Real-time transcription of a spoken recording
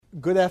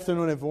Good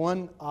afternoon,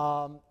 everyone.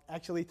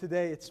 Actually,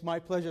 today it's my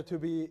pleasure to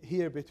be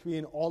here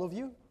between all of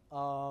you.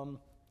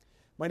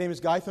 My name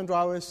is Guy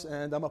Thondrawis,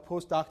 and I'm a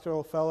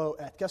postdoctoral fellow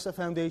at Kessler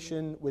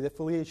Foundation with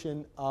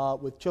affiliation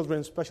with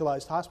Children's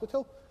Specialized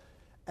Hospital.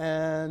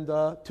 And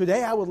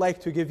today I would like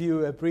to give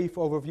you a brief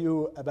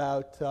overview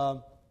about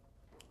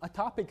a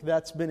topic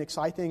that's been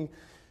exciting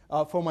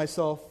for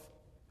myself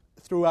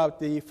throughout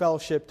the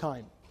fellowship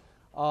time.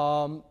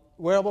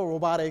 Wearable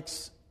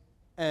robotics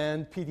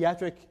and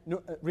pediatric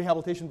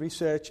rehabilitation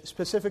research,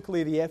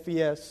 specifically the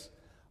FES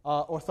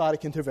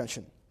orthotic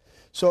intervention.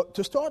 So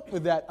to start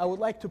with that, I would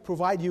like to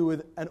provide you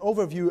with an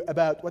overview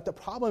about what the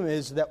problem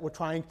is that we're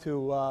trying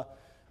to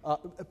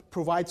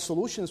provide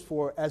solutions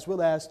for, as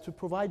well as to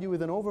provide you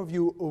with an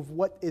overview of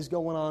what is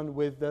going on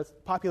with the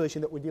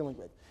population that we're dealing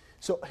with.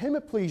 So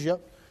hemiplegia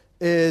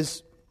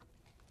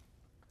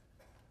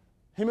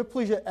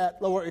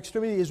at lower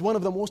extremity is one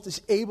of the most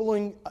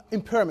disabling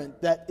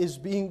impairment that is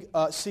being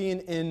seen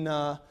in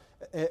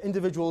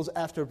individuals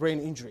after brain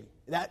injury.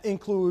 That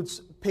includes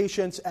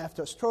patients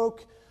after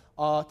stroke,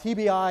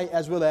 TBI,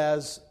 as well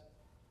as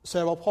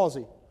cerebral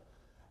palsy.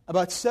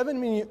 About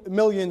 7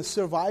 million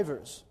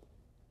survivors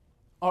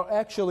are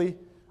actually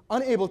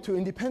unable to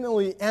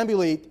independently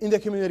ambulate in the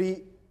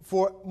community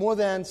for more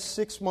than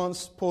 6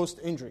 months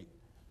post-injury.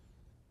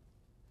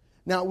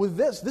 Now, with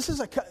this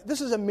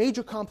is a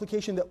major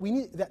complication that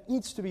that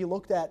needs to be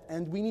looked at,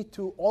 and we need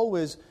to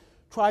always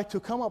try to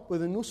come up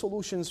with new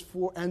solutions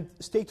and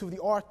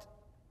state-of-the-art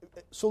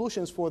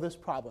solutions for this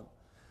problem.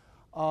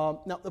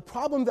 Now, the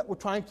problem that we're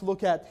trying to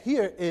look at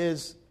here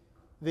is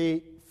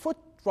the foot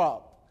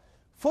drop.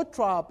 Foot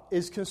drop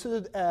is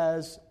considered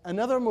as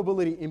another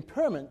mobility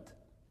impairment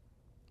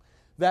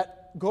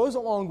that goes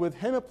along with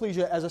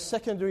hemiplegia as a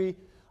secondary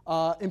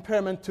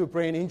impairment to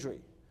brain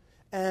injury.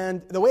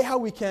 And the way how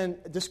we can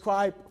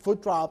describe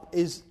foot drop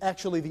is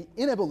actually the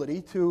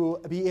inability to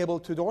be able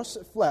to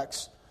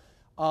dorsiflex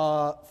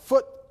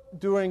foot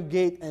during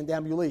gait and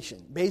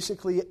ambulation.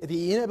 Basically,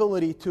 the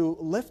inability to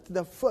lift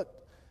the foot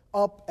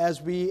up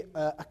as we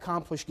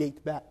accomplish gait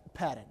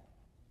pattern.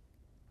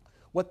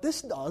 What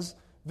this does,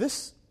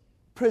 this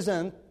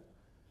presents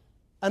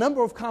a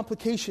number of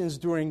complications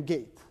during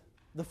gait.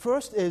 The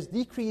first is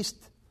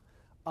decreased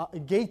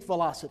gait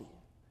velocity,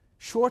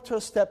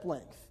 shorter step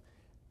length,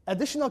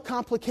 additional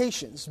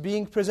complications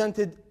being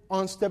presented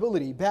on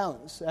stability,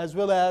 balance, as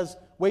well as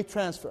weight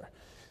transfer.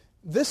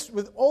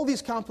 With all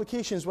these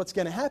complications, what's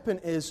going to happen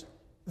is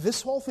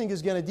this whole thing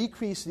is going to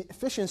decrease the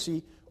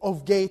efficiency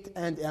of gait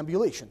and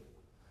ambulation.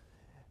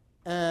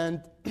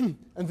 And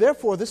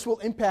therefore, this will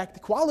impact the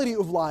quality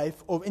of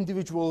life of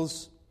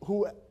individuals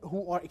who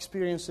are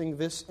experiencing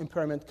this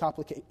impairment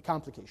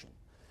complication.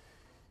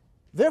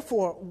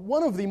 Therefore,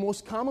 one of the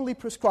most commonly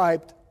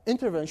prescribed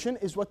intervention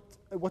is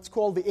what's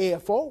called the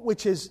AFO,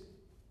 which is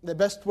the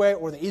best way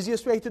or the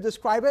easiest way to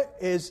describe it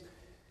is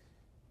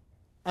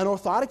an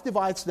orthotic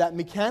device that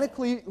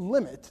mechanically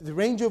limits the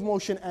range of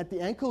motion at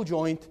the ankle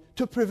joint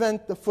to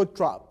prevent the foot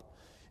drop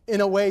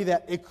in a way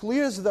that it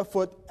clears the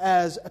foot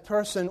as a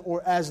person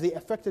or as the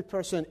affected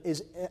person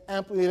is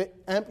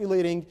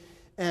ambulating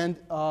and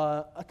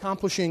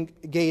accomplishing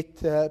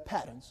gait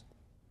patterns.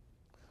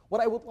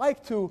 What I would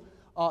like to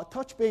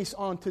touch base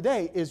on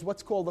today is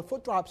what's called the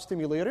foot drop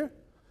stimulator.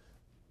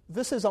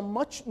 This is a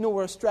much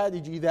newer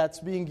strategy that's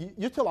being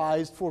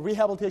utilized for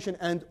rehabilitation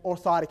and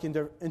orthotic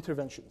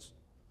interventions.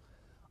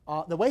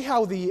 The way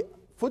how the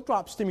foot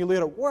drop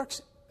stimulator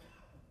works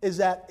is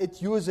that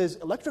it uses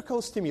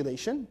electrical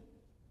stimulation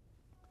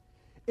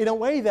in a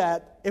way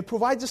that it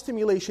provides a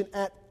stimulation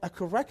at a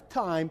correct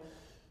time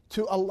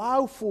to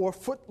allow for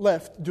foot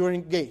lift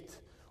during gait.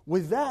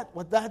 With that,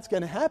 what that's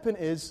going to happen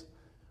is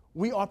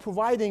we are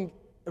providing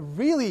a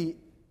really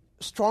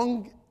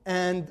strong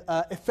and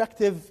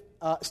effective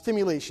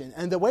stimulation.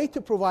 And the way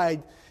to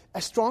provide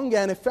a strong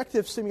and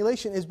effective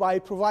stimulation is by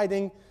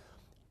providing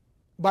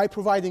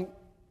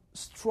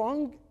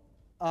strong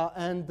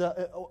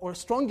or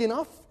strong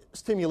enough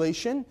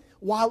stimulation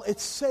while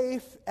it's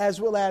safe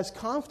as well as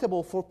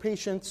comfortable for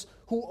patients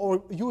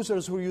or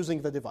users who are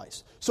using the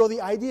device. So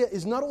the idea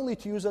is not only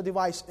to use a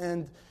device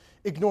and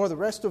ignore the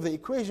rest of the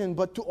equation,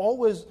 but to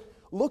always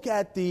look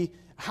at the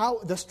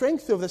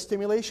strength of the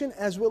stimulation,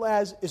 as well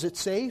as is it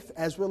safe,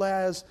 as well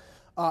as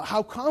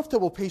how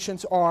comfortable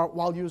patients are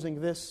while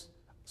using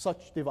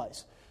such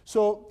device.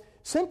 So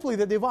simply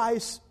the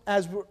device,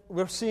 as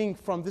we're seeing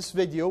from this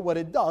video, what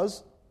it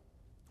does,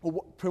 or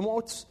what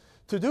promotes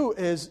to do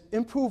is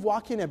improve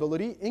walking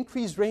ability,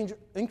 increase range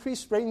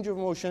of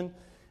motion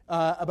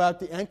about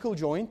the ankle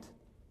joint,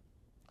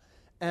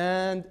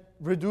 and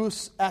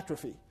reduce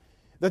atrophy.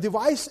 The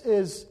device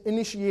is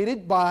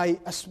initiated by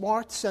a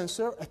smart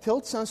sensor, a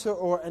tilt sensor,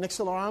 or an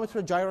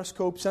accelerometer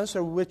gyroscope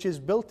sensor, which is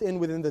built in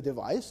within the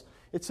device.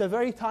 It's a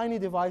very tiny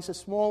device, a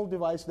small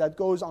device that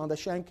goes on the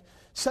shank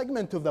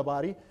segment of the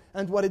body.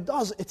 And what it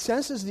does, it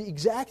senses the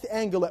exact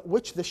angle at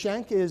which the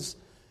shank is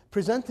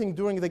presenting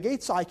during the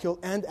gait cycle,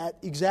 and at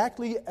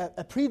exactly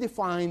a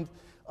predefined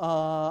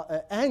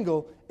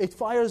angle, it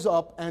fires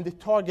up and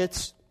it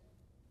targets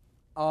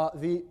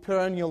the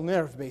peroneal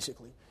nerve,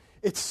 basically.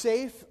 It's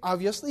safe,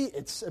 obviously.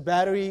 It's a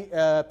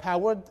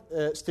battery-powered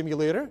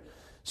stimulator,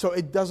 so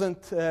it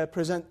doesn't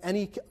present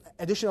any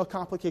additional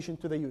complication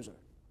to the user.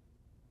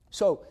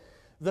 So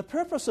the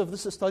purpose of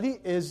this study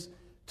is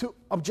to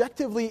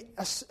objectively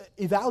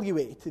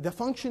evaluate the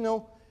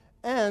functional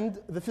and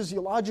the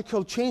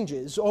physiological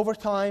changes over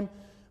time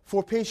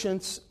for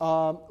patients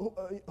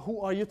who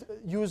are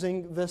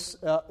using this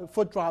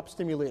foot drop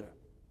stimulator.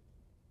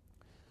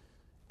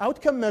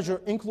 Outcome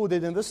measure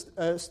included in this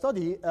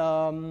study,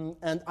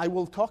 and I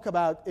will talk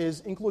about,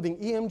 is including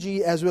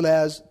EMG as well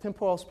as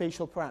temporal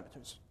spatial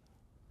parameters.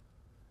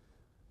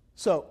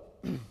 So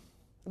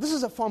this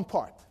is a fun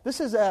part. This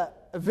is a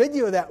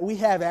video that we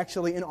have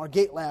actually in our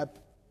gait lab,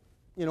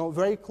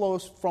 very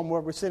close from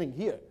where we're sitting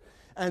here.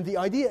 And the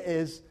idea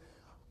is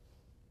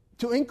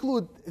to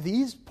include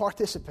these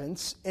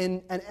participants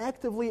in an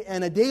actively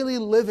and a daily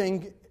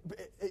living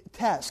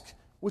task,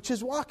 which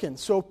is walking.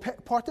 So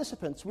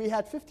participants, we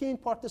had 15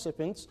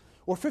 participants,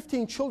 or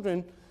 15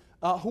 children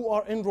who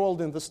are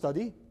enrolled in the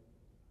study,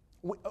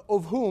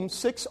 of whom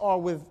 6 are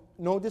with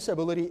no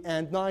disability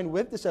and 9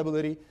 with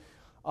disability.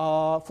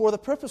 For the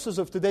purposes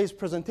of today's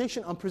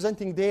presentation, I'm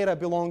presenting data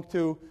belonging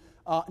to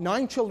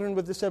 9 children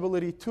with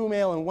disability, 2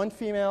 male and 1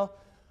 female.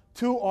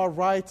 2 are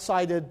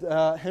right-sided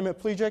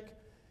hemiplegic,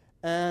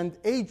 and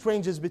age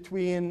ranges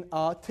between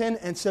 10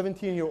 and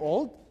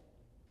 17-year-old.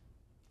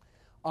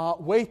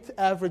 Weight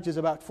average is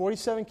about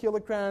 47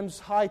 kilograms.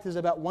 Height is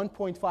about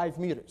 1.5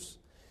 meters.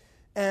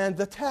 And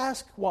the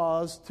task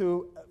was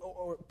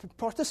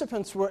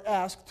participants were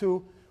asked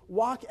to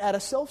walk at a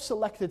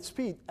self-selected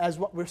speed, as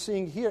what we're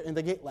seeing here in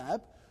the gait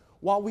lab,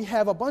 while we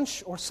have a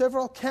bunch or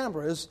several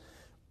cameras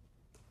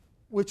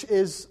which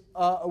is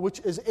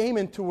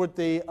aiming toward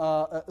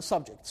the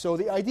subject. So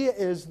the idea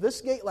is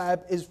this gait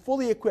lab is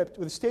fully equipped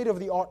with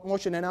state-of-the-art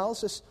motion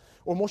analysis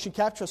or motion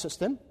capture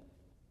system,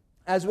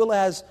 as well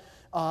as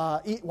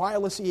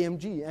wireless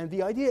EMG. And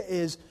the idea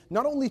is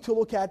not only to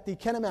look at the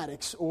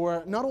kinematics,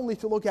 or not only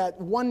to look at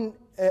one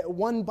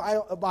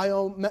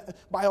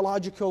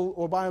biological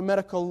or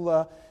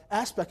biomedical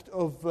aspect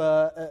of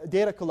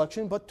data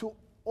collection, but to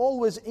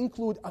always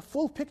include a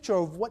full picture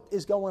of what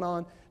is going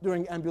on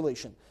during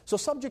ambulation. So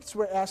subjects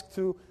were asked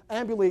to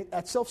ambulate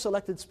at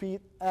self-selected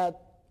speed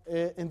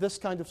in this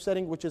kind of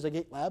setting, which is a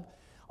gait lab.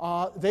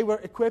 They were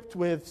equipped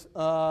with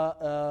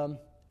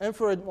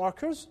infrared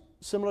markers,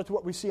 similar to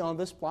what we see on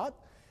this plot.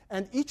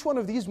 And each one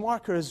of these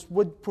markers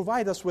would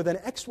provide us with an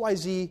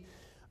XYZ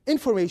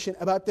information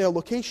about their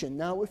location.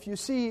 Now, if you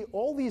see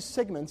all these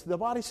segments, the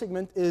body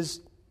segment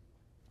is,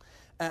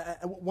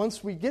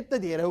 once we get the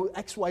data,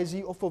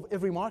 XYZ off of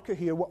every marker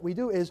here, what we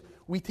do is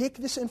we take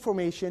this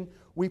information,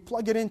 we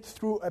plug it in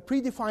through a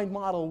predefined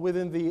model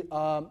within the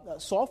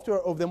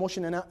software of the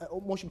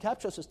motion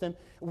capture system.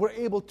 We're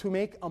able to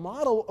make a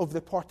model of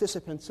the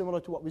participant similar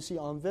to what we see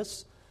on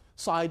this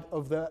side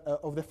of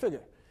the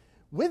figure.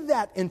 With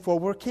that info,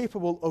 we're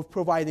capable of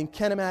providing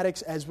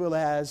kinematics as well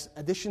as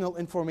additional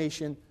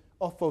information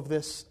off of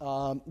this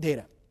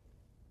data.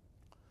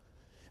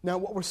 Now,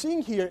 what we're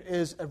seeing here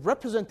is a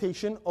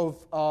representation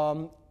of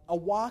a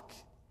walk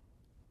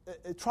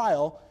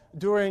trial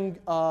during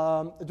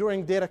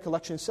data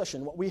collection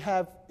session. What we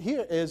have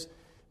here is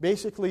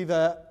basically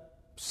the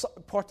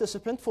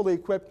participant fully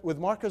equipped with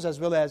markers as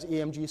well as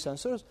EMG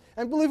sensors.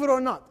 And believe it or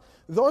not,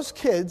 those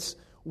kids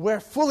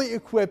were fully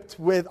equipped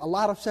with a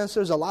lot of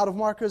sensors, a lot of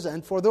markers,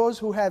 and for those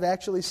who have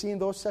actually seen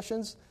those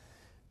sessions,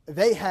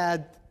 they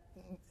had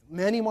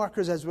many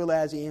markers as well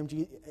as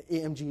EMG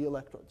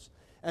electrodes.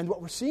 And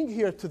what we're seeing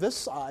here to this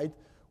side,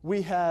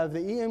 we have the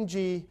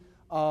EMG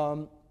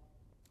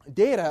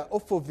data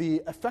off of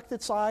the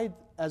affected side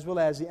as well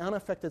as the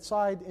unaffected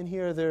side. In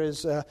here, there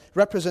is a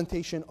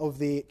representation of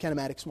the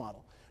kinematics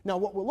model. Now,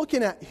 what we're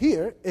looking at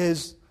here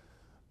is,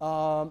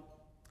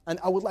 and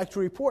I would like to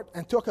report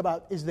and talk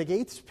about, is the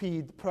gait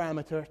speed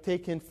parameter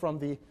taken from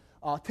the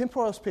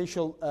temporal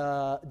spatial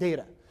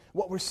data.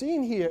 What we're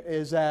seeing here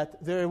is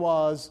that there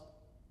was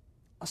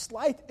a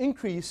slight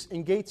increase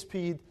in gait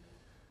speed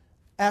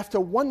after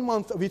 1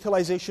 month of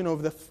utilization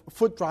of the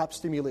foot drop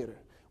stimulator.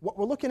 What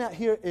we're looking at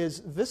here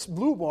is this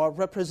blue bar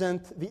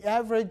represents the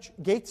average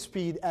gait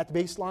speed at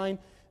baseline.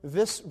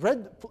 This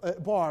red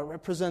bar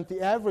represents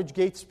the average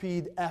gait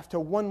speed after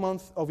 1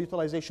 month of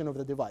utilization of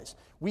the device.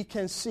 We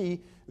can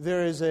see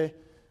there is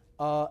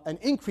an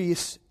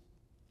increase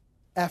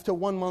after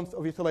 1 month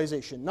of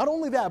utilization. Not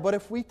only that, but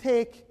if we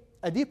take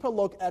a deeper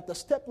look at the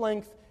step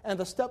length and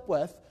the step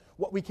width,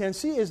 what we can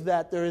see is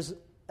that there is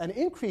an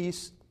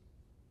increase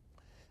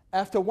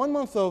after 1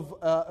 month of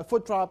a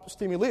foot drop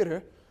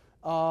stimulator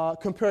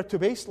compared to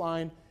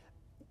baseline,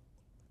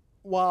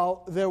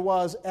 while there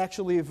was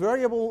actually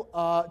variable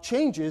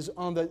changes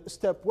on the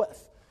step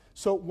width.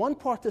 So one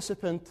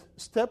participant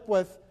step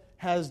width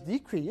has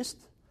decreased,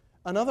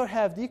 another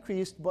have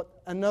decreased, but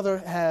another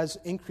has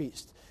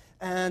increased.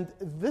 And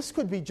this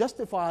could be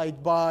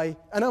justified by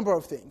a number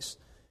of things: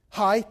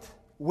 height,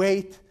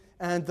 weight,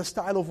 and the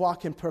style of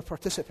walking per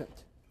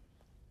participant.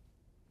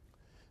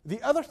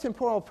 The other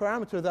temporal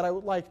parameter that I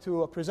would like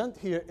to present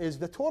here is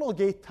the total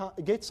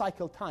gait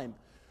cycle time.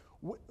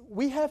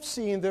 We have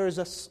seen there's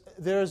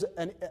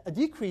a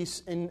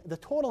decrease in the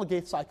total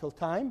gait cycle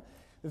time.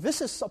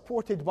 This is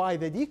supported by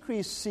the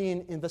decrease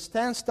seen in the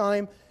stance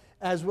time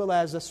as well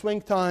as the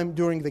swing time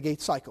during the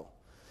gait cycle.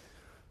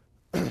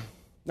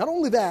 Not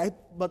only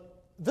that,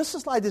 but this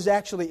slide is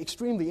actually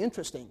extremely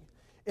interesting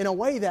in a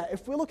way that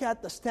if we look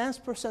at the stance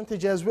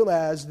percentage as well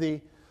as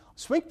the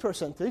swing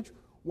percentage,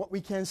 what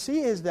we can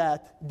see is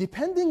that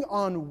depending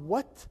on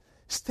what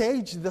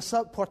stage the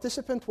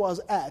participant was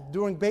at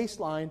during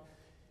baseline,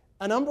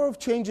 a number of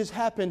changes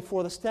happen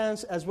for the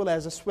stance as well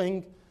as the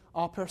swing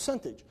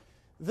percentage.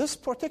 This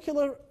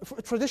particular,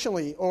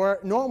 traditionally or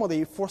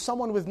normally for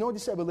someone with no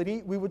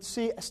disability, we would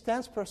see a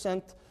stance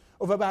percent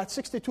of about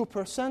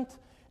 62%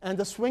 and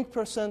a swing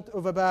percent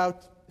of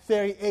about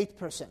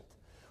 38%.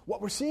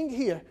 What we're seeing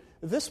here,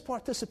 this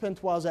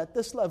participant was at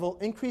this level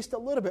increased a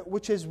little bit,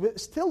 which is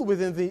still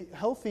within the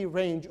healthy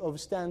range of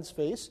stance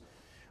phase.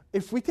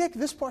 If we take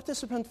this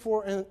participant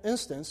for an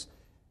instance,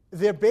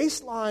 their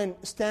baseline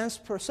stance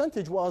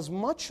percentage was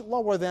much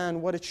lower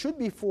than what it should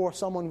be for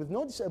someone with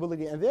no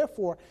disability, and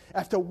therefore,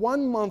 after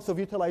 1 month of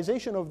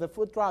utilization of the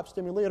foot drop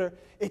stimulator,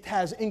 it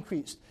has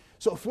increased.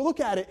 So if we look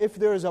at it, if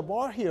there is a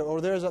bar here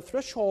or there is a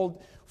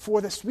threshold for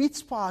the sweet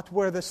spot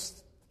where the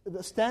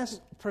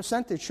stance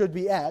percentage should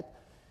be at,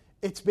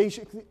 it's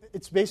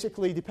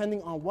basically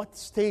depending on what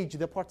stage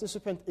the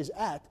participant is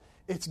at,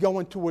 it's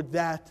going toward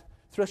that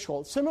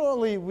threshold.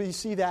 Similarly, we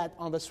see that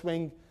on the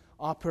swing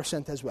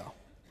percent as well.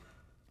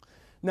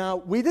 Now,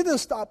 we didn't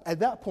stop at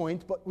that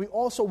point, but we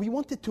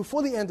wanted to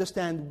fully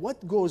understand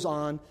what goes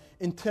on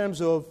in terms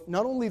of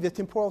not only the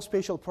temporal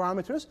spatial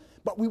parameters,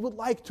 but we would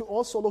like to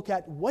also look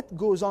at what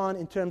goes on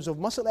in terms of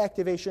muscle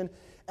activation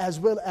as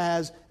well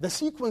as the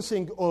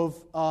sequencing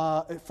of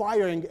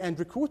firing and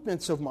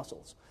recruitments of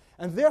muscles.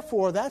 And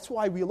therefore, that's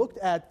why we looked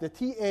at the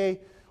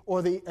TA,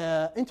 or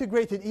the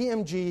integrated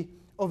EMG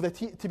of the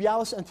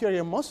tibialis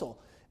anterior muscle.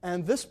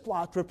 And this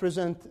plot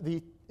represents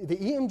the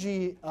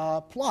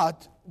EMG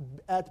plot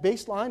at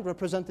baseline,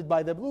 represented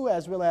by the blue,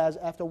 as well as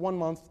after 1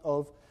 month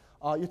of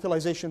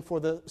utilization for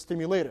the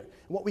stimulator.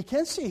 What we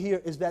can see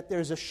here is that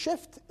there's a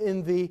shift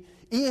in the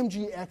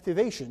EMG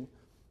activation,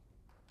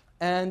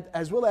 and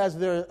as well as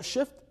there's a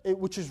shift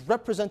which is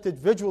represented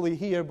visually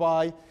here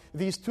by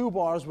these two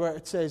bars where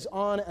it says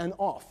on and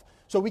off.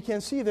 So we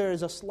can see there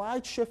is a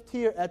slight shift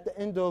here at the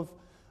end of,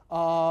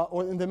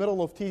 or in the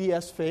middle of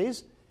TDS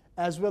phase,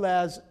 as well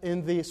as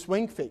in the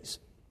swing phase.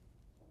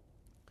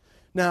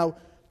 Now,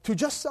 to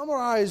just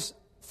summarize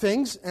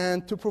things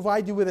and to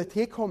provide you with a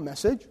take-home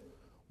message,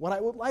 what I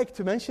would like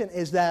to mention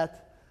is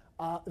that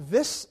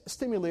this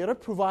stimulator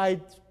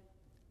provides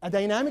a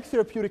dynamic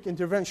therapeutic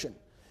intervention.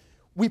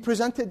 I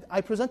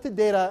presented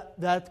data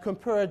that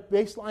compared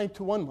baseline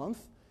to 1 month,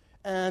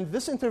 and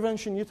this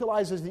intervention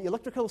utilizes the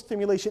electrical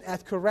stimulation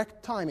at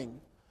correct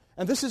timing.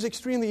 And this is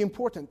extremely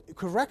important.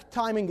 Correct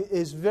timing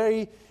is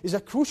a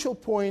crucial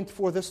point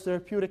for this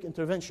therapeutic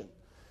intervention.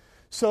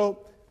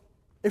 So,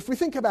 if we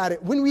think about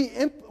it, when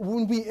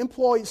we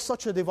employ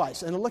such a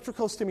device, an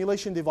electrical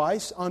stimulation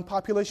device on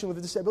population with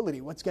a disability,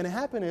 what's going to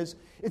happen is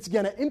it's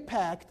going to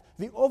impact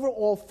the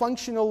overall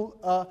functional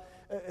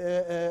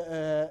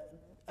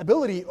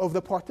ability of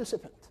the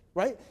participant,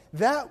 right?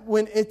 That,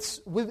 when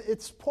it's with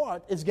its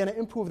part, is going to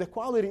improve the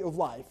quality of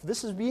life.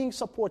 This is being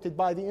supported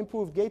by the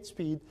improved gait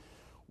speed,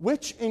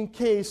 which in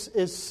case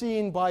is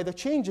seen by the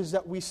changes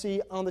that we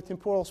see on the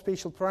temporal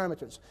spatial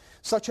parameters,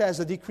 such as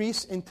a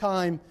decrease in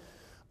time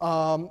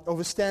of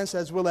a stance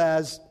as well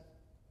as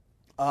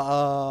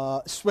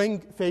swing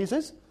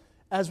phases,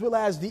 as well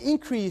as the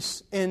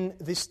increase in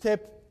the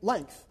step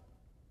length.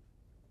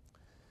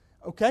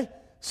 Okay?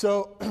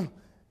 So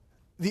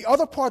the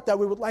other part that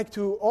we would like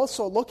to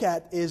also look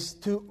at is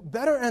to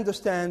better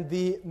understand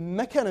the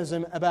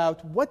mechanism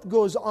about what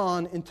goes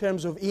on in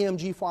terms of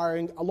EMG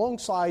firing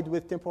alongside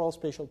with temporal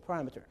spatial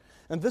parameter.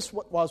 And this is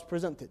what was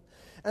presented.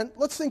 And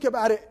let's think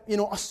about it,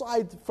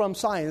 aside from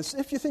science.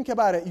 If you think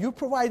about it, you're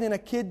providing a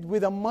kid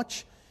with a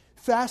much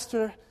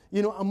faster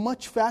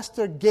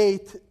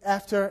gait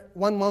after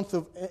 1 month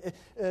of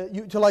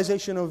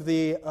utilization of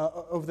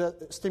the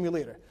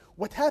stimulator.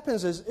 What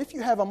happens is, if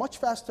you have a much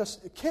faster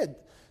kid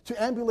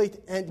to ambulate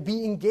and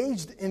be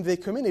engaged in the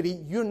community,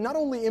 you're not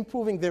only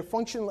improving their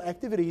functional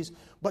activities,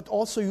 but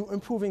also you're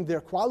improving their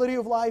quality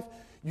of life.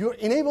 You're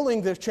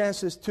enabling their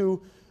chances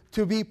to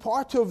be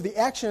part of the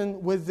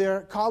action with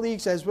their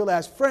colleagues as well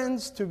as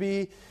friends,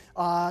 to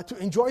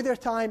enjoy their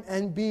time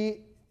and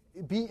be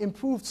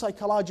improved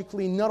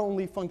psychologically, not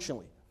only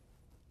functionally.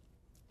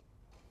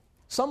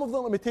 Some of the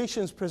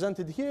limitations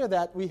presented here,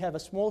 that we have a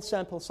small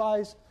sample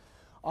size,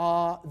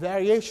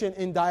 variation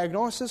in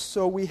diagnosis.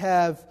 So we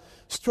have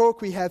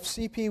stroke, we have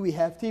CP, we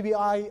have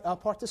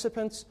TBI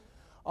participants.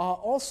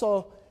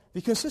 Also,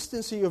 the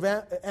consistency of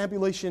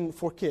ambulation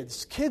for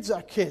kids. Kids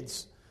are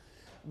kids.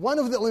 One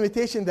of the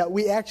limitations that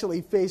we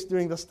actually faced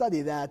during the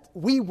study, that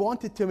we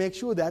wanted to make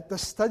sure that the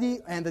study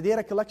and the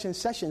data collection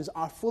sessions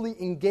are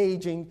fully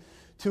engaging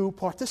to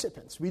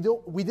participants. We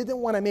didn't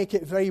want to make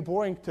it very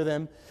boring to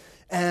them,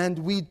 and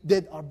we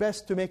did our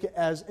best to make it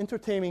as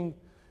entertaining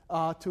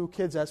to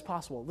kids as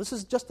possible. This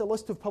is just a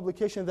list of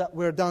publications that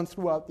were done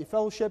throughout the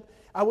fellowship.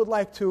 I would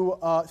like to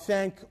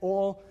thank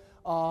all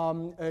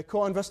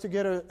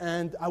co-investigators,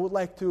 and I would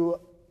like to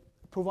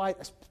provide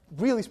a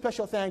really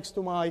special thanks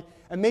to my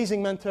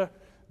amazing mentor,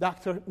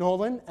 Dr.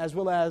 Nolan, as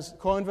well as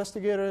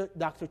co-investigator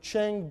Dr.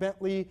 Cheng,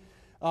 Bentley,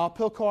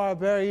 Pilcar,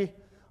 Berry,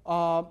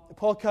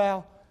 Paul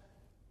Kyle.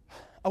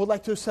 I would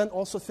like to send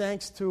also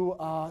thanks to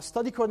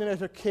study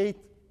coordinator Kate,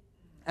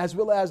 as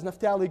well as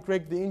Naftali,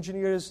 Greg, the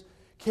engineers,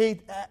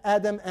 Kate,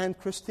 Adam, and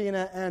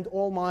Christina, and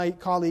all my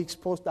colleagues,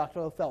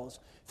 postdoctoral fellows.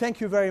 Thank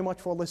you very much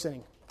for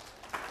listening.